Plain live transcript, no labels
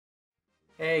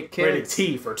Hey Rated kids.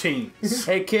 T for teens.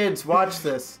 Hey kids, watch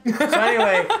this. So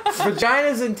anyway,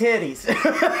 vaginas and titties.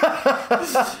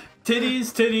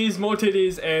 Titties, more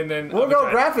titties, and then We'll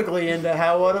go graphically into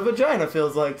what a vagina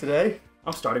feels like today.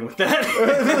 I'm starting with that.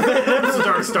 The episode's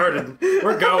already started.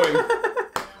 We're going.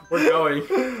 We're going.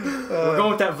 We're going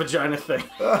with that vagina thing.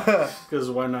 Because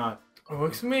why not? It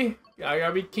works for me. I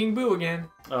gotta be King Boo again.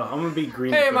 Oh, I'm gonna be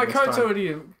green. Hey, for my this card's time.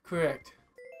 already correct.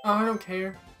 Oh, I don't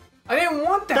care. I didn't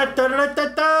want Da, that. da, da, da,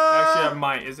 da. Actually, I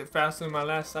might. Is it faster than my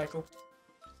last cycle?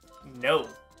 No.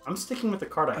 I'm sticking with the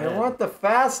card I had. I want the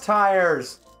fast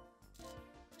tires.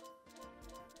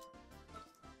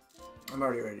 I'm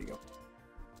already ready to go.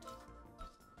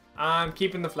 I'm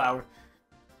keeping the flower.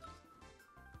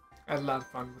 I had a lot of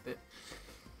fun with it.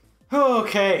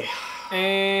 Okay.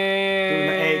 And... Doing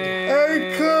the egg.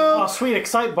 Egg Oh, cool. sweet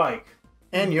Excite Bike.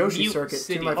 And Yoshi Mute Circuit,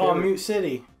 City. two of my Oh, favorite. Mute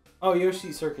City. Oh,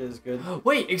 Yoshi Circuit is good.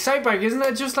 Wait, Excite Bike, isn't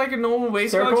that just like a normal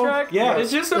baseball Circle? track? Yeah.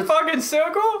 It's just a fucking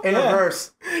circle? In Yeah.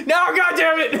 reverse. No,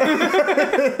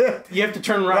 goddammit! You have to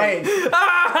turn right.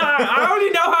 Ah, I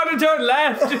only know how to turn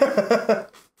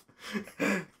left.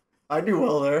 I do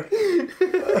well there.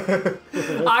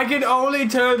 I can only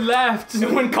turn left.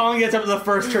 And when Colin gets up to the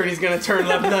first turn, he's gonna turn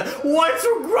left and then, what's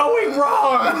going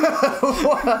wrong?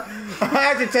 I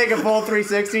have to take a full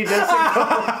 360 just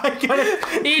to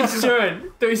go. Each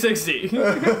turn, 360.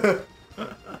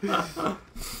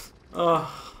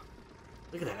 Oh,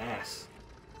 look at that ass.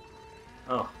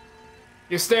 Oh.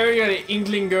 You're staring at an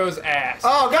Inkling girl's ass.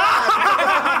 Oh,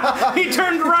 God! He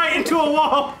turned right into a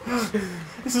wall.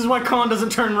 This is why Colin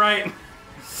doesn't turn right.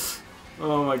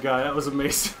 Oh my god, that was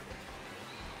amazing.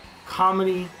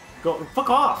 Comedy, go fuck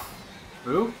off,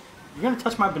 boo. You're gonna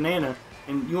touch my banana,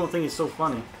 and you won't think it's so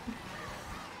funny.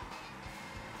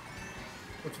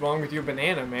 What's wrong with your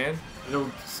banana, man? It'll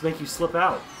just make you slip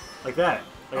out like that.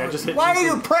 Like I just hit. Why do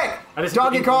you prick? I just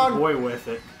Donkey hit Kong? boy with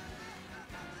it.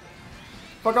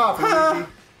 Fuck off, Luigi.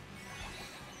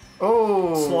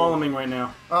 Oh. Slaloming right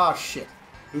now. Oh, shit.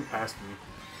 Who passed me?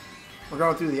 We're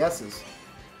going through the S's.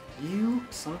 You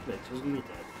son of a bitch. I was gonna be dead.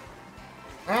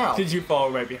 Ow. Did you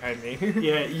fall right behind me?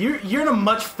 Yeah, you're in a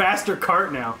much faster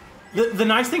cart now. The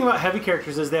nice thing about heavy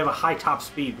characters is they have a high top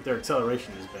speed, but their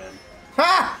acceleration is bad.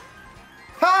 Ha!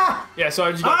 Ha! Yeah, so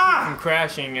I just got from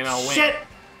crashing and I'll win. Shit!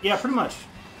 Yeah, pretty much.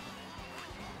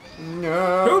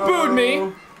 No. Who booed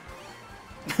me?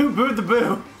 Who booed the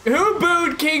boo? Who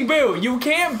booed King Boo? You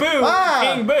can't boo King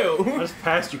I Boo. just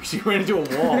passed you because you ran into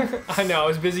a wall. I know, I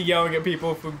was busy yelling at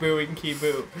people for booing King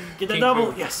Boo. Get the King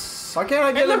double, Boo. yes. Why can't I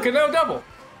Hey, get look, no double.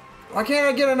 Why can't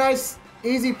I get a nice,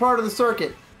 easy part of the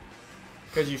circuit?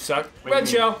 Because you suck. Wait, Red wait.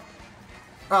 shell.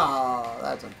 Oh,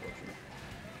 that's unfortunate.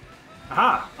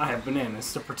 Aha! I have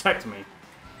bananas to protect me.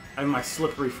 I have my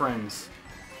slippery friends.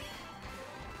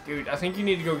 Dude, I think you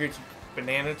need to go get your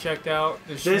banana checked out.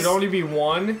 There should This- only be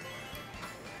one.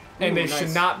 And Ooh, they should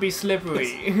nice. not be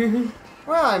slippery.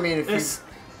 Well, I mean, if This,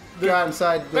 you got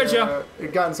inside Red shell.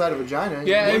 got inside a vagina.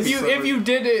 Yeah, it would if be you slippery.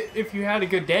 did it, if you had a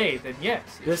good day, then yes,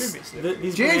 it this, should be slippery.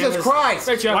 these Jesus bananas, Christ!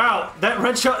 Red shell. Wow, that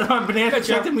red shot on banana Red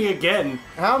shell. protected me again.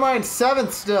 How am I in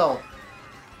 7th still?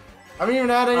 I haven't even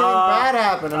had anything bad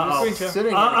happen. I'm uh-oh. just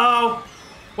sitting here. Uh-oh!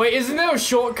 Wait, isn't there a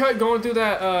shortcut going through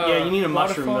that? Yeah, you need a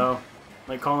mushroom, waterfall? though.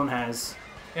 Like Colin has.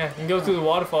 Yeah, you can go through the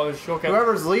waterfall. There's a shortcut.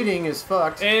 Whoever's leading is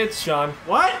fucked. It's Sean.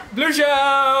 What? Blue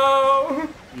shell.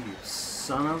 You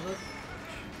son of a...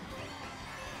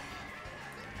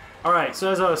 Alright,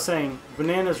 so as I was saying,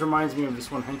 bananas reminds me of this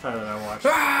one hentai that I watched.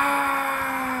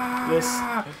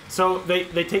 So they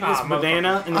take this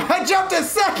banana and I jumped a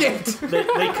second! they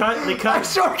I cut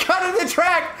shortcutted the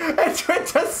track and went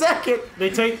to second! they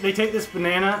take this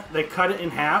banana, they cut it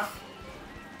in half,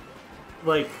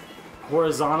 like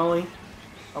horizontally,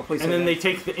 Oh, please. and then they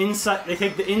take the inside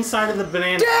of the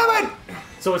banana. Damn it!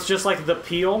 So it's just like the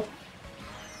peel,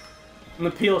 and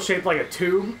the peel is shaped like a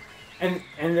tube, and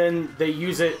then they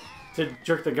use it to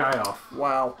jerk the guy off.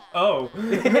 Wow. Oh,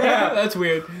 yeah, that's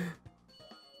weird.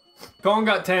 Colin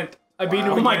got 10th. I beat him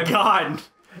Oh again. my god!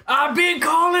 I beat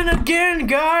Colin again,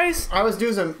 guys. I was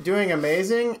doing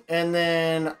amazing, and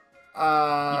then You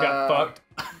got fucked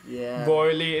Yeah.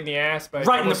 royally in the ass by a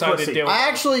Right in the double-sided pussy. dildo. I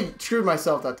actually screwed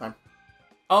myself that time.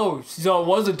 Oh, so it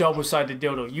was a double-sided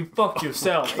dildo. You fucked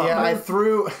yourself. Yeah, I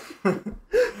threw.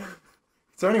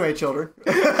 So anyway, children.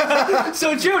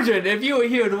 So children, if you were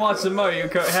here to watch the Mario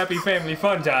Kart Happy Family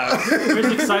Fun Time,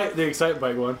 Where's the Excite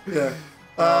Bike one? Yeah.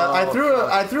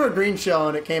 I threw a green shell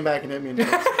and it came back and hit me in the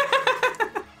face.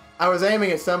 I was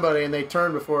aiming at somebody and they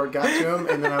turned before it got to him,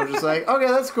 and then I was just like, okay,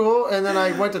 that's cool. And then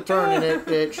I went to turn and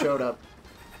it showed up.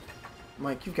 I'm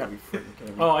like, you've got to be freaking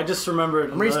kidding me. Oh, I just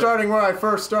remembered. I'm restarting where I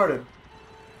first started.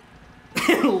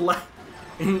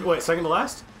 Wait, second to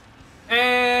last?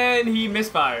 And he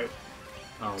misfired.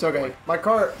 Oh, It's okay. boy. My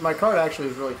cart actually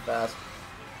is really fast.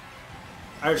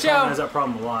 I heard Colin has that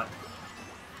problem a lot.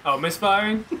 Oh,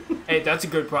 misfiring? Hey, that's a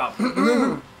good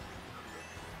problem.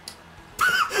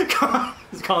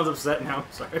 Colin's upset now.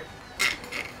 Sorry.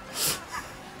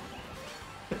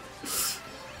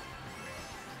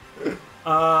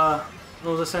 What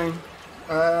was I saying?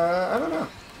 I don't know.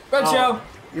 Red show.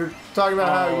 You're talking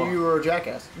about how you were a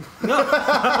jackass.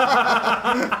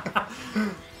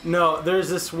 No, there's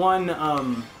this one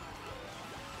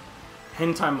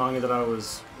hentai manga that I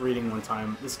was reading one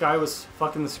time. This guy was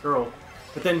fucking this girl,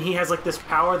 but then he has like this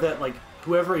power that like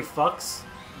whoever he fucks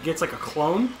gets like a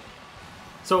clone.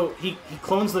 So he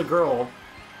clones the girl,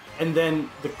 and then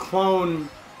the clone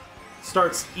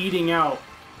starts eating out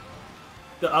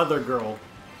the other girl.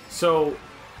 So,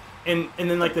 and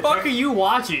then like the fuck are you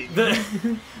watching?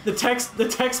 The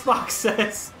text box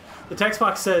says, I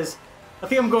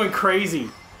think I'm going crazy.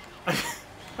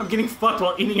 I'm getting fucked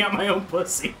while eating out my own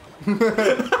pussy.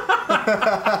 It's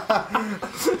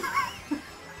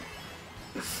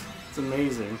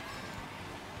amazing.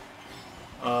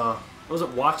 I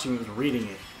wasn't watching, I was reading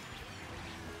it.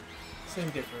 Same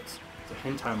difference. It's a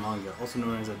hentai manga, also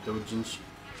known as a doujinshi.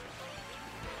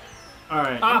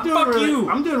 Alright, fuck you!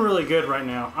 I'm doing really good right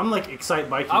now. I'm like Excite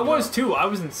Biking. I was too. I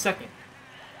was in second.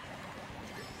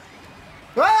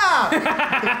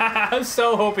 Ah! I was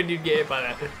so hoping you'd get hit by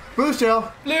that. Blue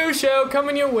shell. Blue show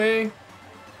coming your way.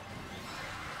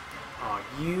 Aw,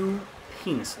 you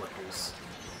penis lickers.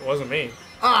 It wasn't me.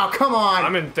 Oh, come on.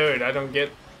 I'm in third. I don't get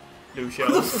blue Who the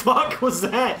shows. fuck was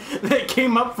that? That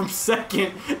came up from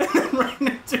second and then ran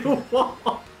into a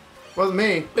wall. Wasn't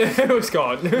me. It was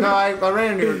gone. No, I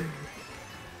ran into it.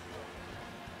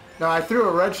 No, I threw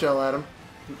a red shell at him.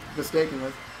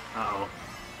 Mistakenly. Uh-oh.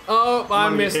 Oh, I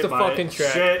I'm gonna missed get the hit by fucking it.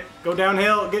 track. Shit, go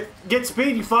downhill. Get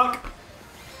speed, you fuck.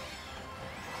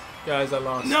 Guys, I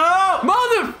lost. No!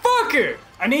 Motherfucker!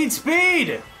 I need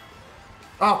speed.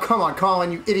 Oh, come on,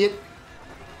 Colin, you idiot.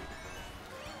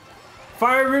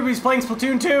 Fire Ruby's playing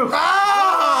Splatoon 2.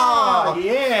 Oh!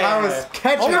 Yeah. I was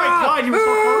catching Oh my god, you were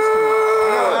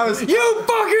so close to it. You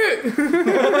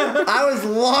fucker! I was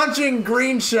launching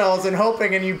green shells and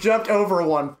hoping, and you jumped over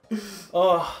one.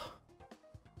 Oh.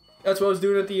 That's what I was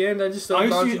doing at the end. I just started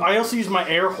launching. I also use my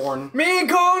air horn. Me and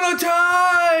Colin are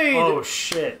tied! Oh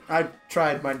shit. I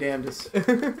tried my damnedest.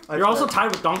 You're also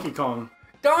tied with Donkey Kong.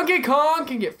 Donkey Kong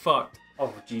can get fucked.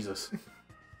 Oh Jesus.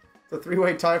 It's a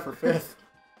three-way tie for fifth.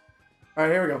 All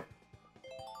right, here we go.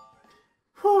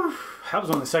 Whew. That was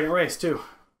on the second race too.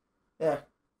 Yeah.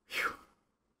 Phew.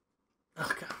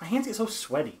 Oh god, my hands get so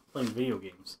sweaty playing video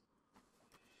games.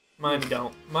 Mine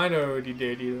don't. Mine are already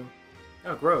dirty though.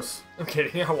 Oh, gross. I'm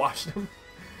kidding, I washed them.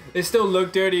 They still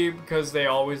look dirty because they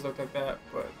always look like that,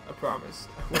 but I promise,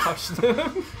 I washed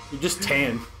them. You're just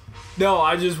tan. No,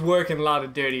 I just work in a lot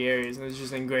of dirty areas and it's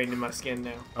just ingrained in my skin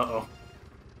now. Uh-oh.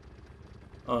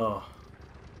 Oh.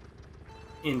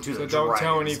 Into So the don't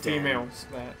tell any dragon's den. females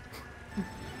that.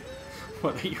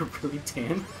 What, that you're really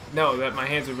tan? No, that my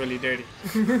hands are really dirty.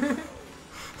 Okay.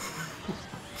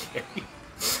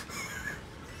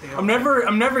 I'm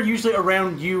never usually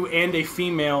around you and a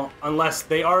female unless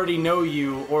they already know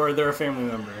you or they're a family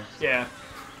member. Yeah.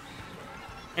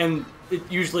 And it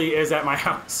usually is at my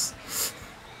house.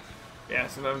 Yeah,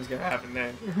 so nothing's gonna happen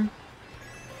then.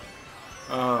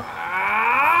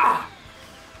 Ah!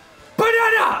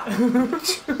 Banana!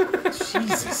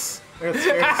 Jesus. That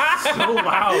scared So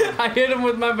loud. I hit him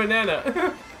with my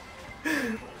banana.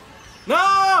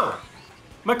 No!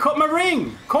 My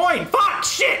ring! Coin! Fuck!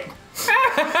 Shit!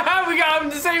 We got him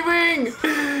the same ring!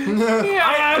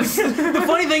 The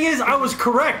funny thing is, I was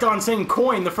correct on saying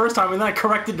coin the first time, and then I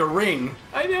corrected to ring.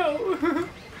 I know.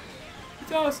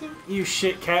 It's awesome. You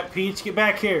shit, Cat Peach, get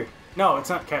back here. No, it's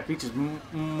not Cat Peach, it's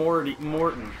Morton.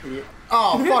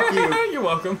 Oh, fuck you. You're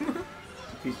welcome.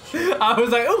 Piece of shit. I was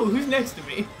like, oh, who's next to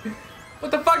me?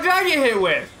 What the fuck did I get hit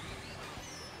with?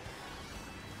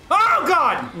 Oh,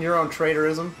 God! Your own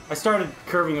traitorism. I started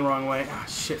curving the wrong way. Ah,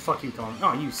 shit, fuck you, Colin.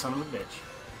 Oh, you son of a bitch.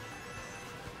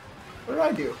 What did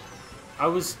I do? I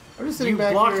was just sitting you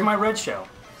back blocked here. my red shell.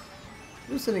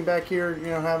 I'm just sitting back here, you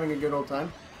know, having a good old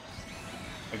time.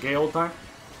 A gay old time?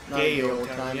 Not a Gay good old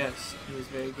time. Yes, he was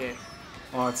very gay.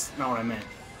 Oh, that's not what I meant.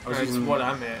 I was That's using what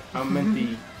I meant. I meant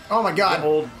the Oh my god.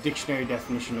 old dictionary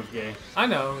definition of gay. I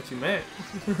know what you meant.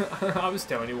 I was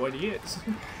telling you what he is.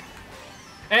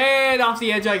 And off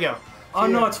the edge I go. Oh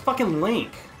no, it's fucking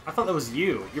Link. I thought that was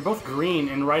you. You're both green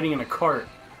and riding in a cart.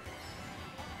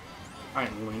 Alright,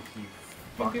 Link, you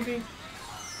fuck.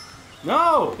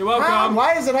 No! You're welcome.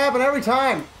 Why does it happen every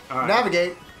time? All right.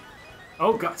 Navigate.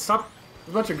 Oh god, stop.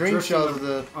 A bunch of green drifting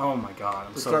shells. Oh my god,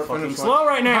 I'm so start fucking finish slow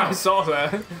right now. I saw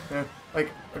that. Yeah,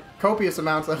 like copious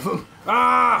amounts of them.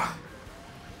 Ah!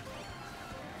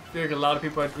 I feel like a lot of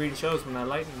people had green shells when that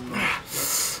lightning.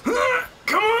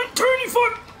 Come on, turn your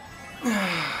foot.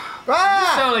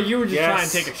 Ah! Sound like you were just Yes. trying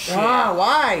to take a shit. Ah,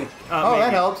 why? Oh, that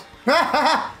maybe. helped.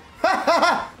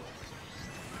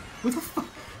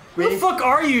 Who the fuck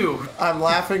are you? I'm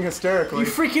laughing hysterically. You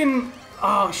freaking.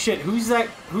 Oh shit, who's that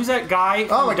guy Oh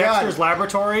from my Dexter's God.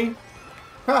 Laboratory?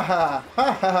 I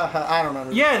don't know.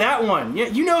 Yeah, that one. Yeah,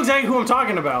 you know exactly who I'm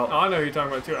talking about. Oh, I know who you're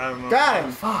talking about too. I don't know. Got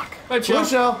him. Fuck. Red Blue shell.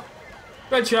 shell.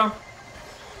 Red shell.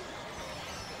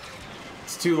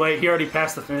 It's too late. He already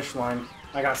passed the finish line.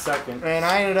 I got second. And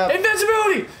I ended up.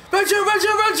 Invincibility! Red shell, red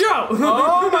shell, red shell!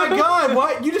 Oh my god,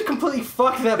 what? You just completely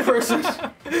fucked that person.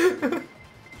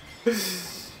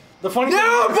 The funny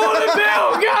No, thing, bullet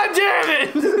bill! God damn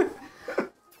it!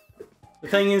 the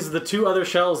thing is, the two other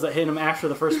shells that hit him after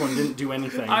the first one didn't do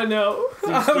anything. I know.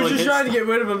 I still was just hits trying to them. get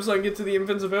rid of him so I can get to the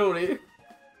invincibility.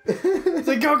 It's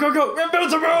like, go, go, go!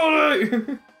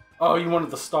 Invincibility! Oh, you wanted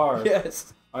the star.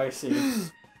 Yes. I see.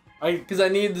 Because I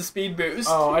needed the speed boost.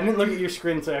 Oh, I didn't look at your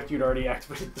screen until after you'd already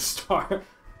activated the star.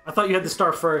 I thought you had the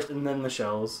star first and then the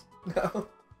shells. No.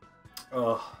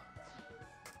 Ugh.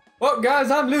 Well, guys,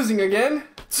 I'm losing again.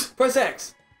 Press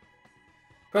X.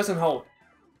 Press and hold.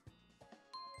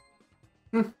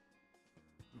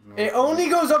 It only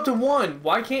goes up to 1.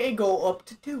 Why can't it go up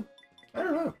to 2? I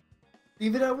don't know.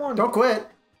 Leave it at 1. Don't quit.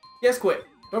 Yes, quit.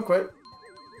 Don't quit.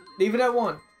 Leave it at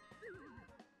 1.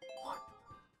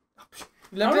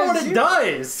 I don't know what it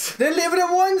does. Then leave it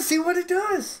at 1 and see what it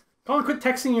does. Colin, quit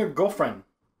texting your girlfriend.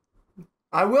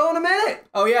 I will in a minute.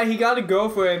 Oh yeah, he got a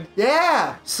girlfriend.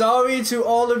 Yeah. Sorry to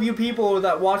all of you people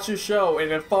that watch the show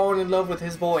and have fallen in love with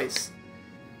his voice.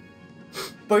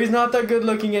 But he's not that good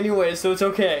looking anyway, so it's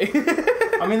okay.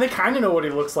 I mean, they kind of know what he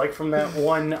looks like from that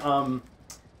one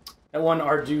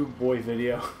Ardu boy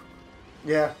video.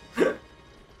 Yeah.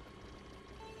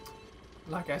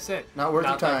 Like I said, Not worth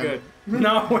your not that time. good.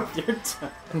 Not worth your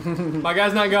time. My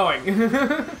guy's not going.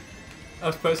 I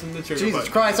was pressing the trigger Jesus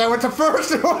button. Christ! I went to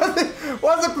first. It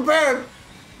wasn't prepared.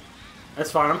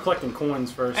 That's fine. I'm collecting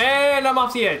coins first. And I'm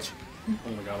off the edge. Oh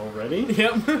my god, already?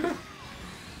 Yep.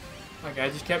 My guy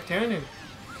just kept turning.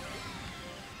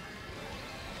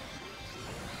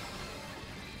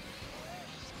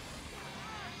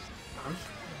 I'm just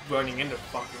running into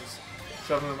fuckers.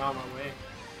 Shoving them out of my way.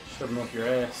 Shove them up your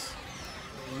ass.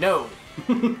 No.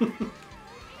 Don't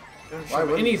Why shove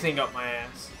wouldn't anything up my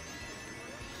ass.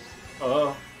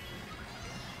 Oh.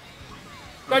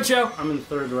 Red shell. I'm in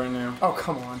third right now. Oh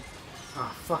come on.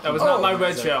 Oh, fuck. That was not my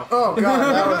red shell. Oh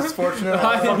god, that was fortunate.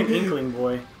 Fucking inkling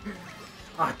boy.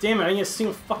 Ah, damn it! I didn't get a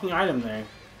single fucking item there.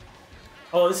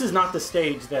 Oh, this is not the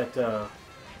stage that that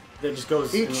just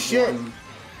goes Eat in shit.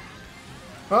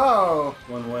 Oh.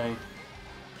 one way.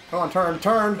 Come on, turn,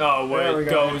 turn. Oh, There where we it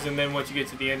go. goes, and then once you get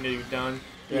to the end, you're done.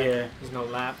 Yeah. There's no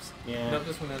laps. Yeah. No,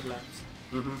 this one has laps.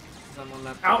 Mm-hmm. 'Cause I'm on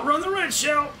lap. Outrun the red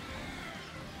shell.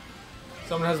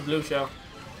 Someone has a blue shell.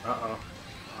 Uh-oh.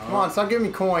 Come on, stop giving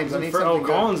me coins. I need something Oh, good.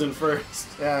 Colin's in first.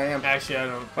 Yeah, I am. Actually, I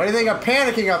don't. Why do you think I'm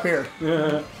panicking up here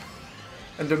Yeah.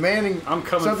 and demanding I'm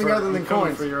coming something for, other than I'm coming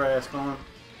coins? for your ass, Colin.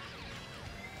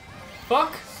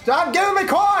 Fuck. Stop giving me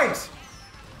coins!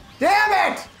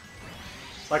 Damn it!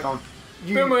 Like on.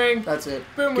 You, Boomerang. That's it.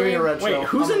 Boomerang. Give me a red Wait, shell.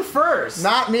 who's in first?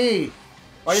 Not me.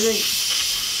 Why do you think?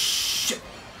 Shh. Yeah,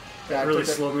 I That really took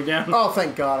that- slowed me down. Oh,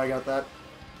 thank God I got that.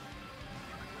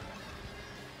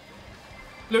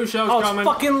 Blue shell's Oh, it's coming.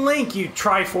 fucking Link, you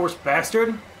Triforce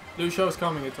bastard. Blue shell's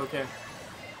coming. It's okay.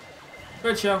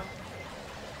 Red shell.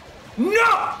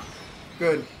 No!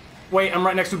 Good. Wait, I'm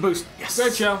right next to a boost. Yes.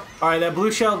 Red shell. Alright, that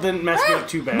blue shell didn't mess me up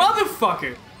too bad.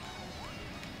 Motherfucker.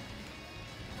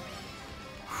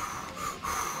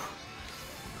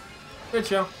 Red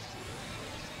shell.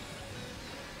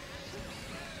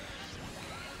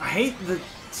 I hate the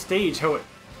stage, how it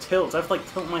tilts. I have to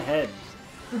like tilt my head.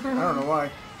 I don't know why.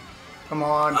 Come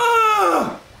on.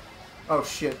 Ah! Oh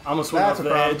shit. I almost went That's off a the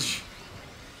problem. edge.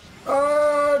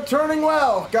 Turning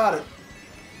well. Got it.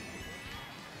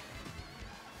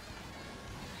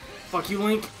 Fuck you,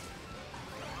 Link.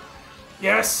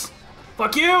 Yes!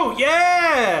 Fuck you!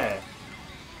 Yeah!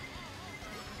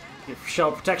 Get for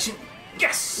shell protection.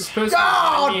 Yes!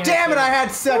 Oh, damn it! I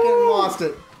had second and lost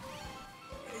it.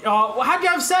 Oh, well, how'd you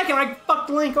have second? I fucked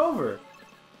Link over.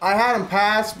 I had him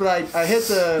pass, but I hit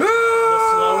the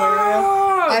slow area.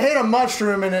 I hit a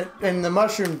mushroom and the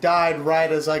mushroom died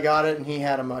right as I got it, and he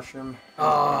had a mushroom.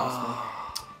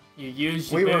 You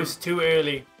used We your were- boost too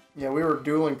early. Yeah, we were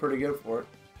dueling pretty good for it.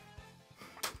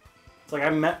 It's like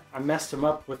I messed him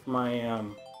up with my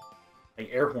like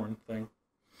air horn thing.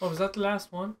 Oh, was that the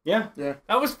last one? Yeah. Yeah.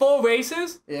 That was 4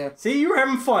 races? Yeah. See, you were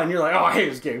having fun. You're like, oh, I hate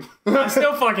this game. I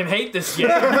still fucking hate this game.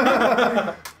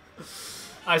 I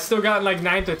still got like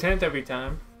 9th or 10th every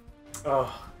time.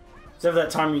 Oh. Except for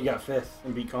that time you got 5th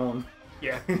and beat Colin.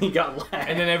 Yeah. And he got last.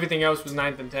 And then everything else was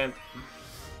 9th and 10th.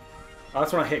 Oh,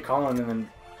 that's when I hit Colin and then...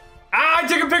 Ah, I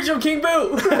took a picture of King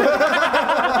Boo!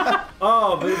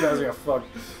 Oh, Boo Bowser got fucked.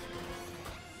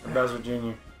 Or Bowser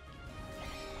Jr.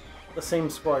 The same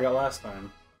score I got last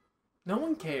time. No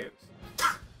one cares.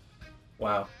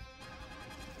 Wow.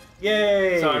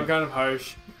 Yay! So I'm kind of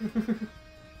harsh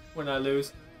when I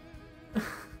lose. I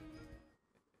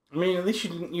mean, at least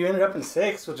you ended up in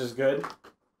 6th, which is good.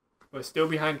 We're still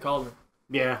behind Colin.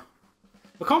 Yeah.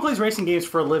 But Colin plays racing games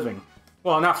for a living.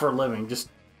 Well, not for a living, just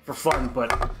for fun,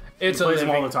 but It's he a plays them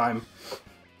all living. the time.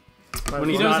 When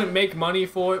He he's doesn't make money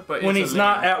for it, but When it's he's a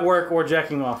not living. at work or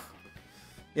jacking off.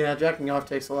 Yeah, jacking off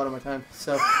takes a lot of my time,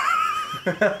 so...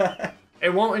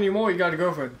 It won't anymore, you got a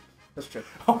girlfriend. That's true.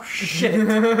 Oh, shit.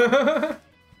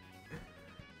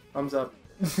 Thumbs up.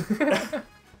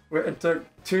 It took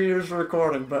 2 years for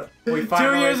recording, but we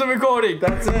finally... 2 years of recording.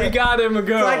 That's it. We got him a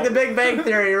girl. It's like the Big Bang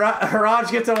Theory.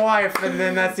 Raj gets a wife, and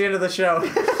then that's the end of the show.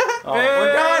 Oh,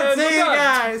 We're done. And See we're you done.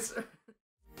 guys.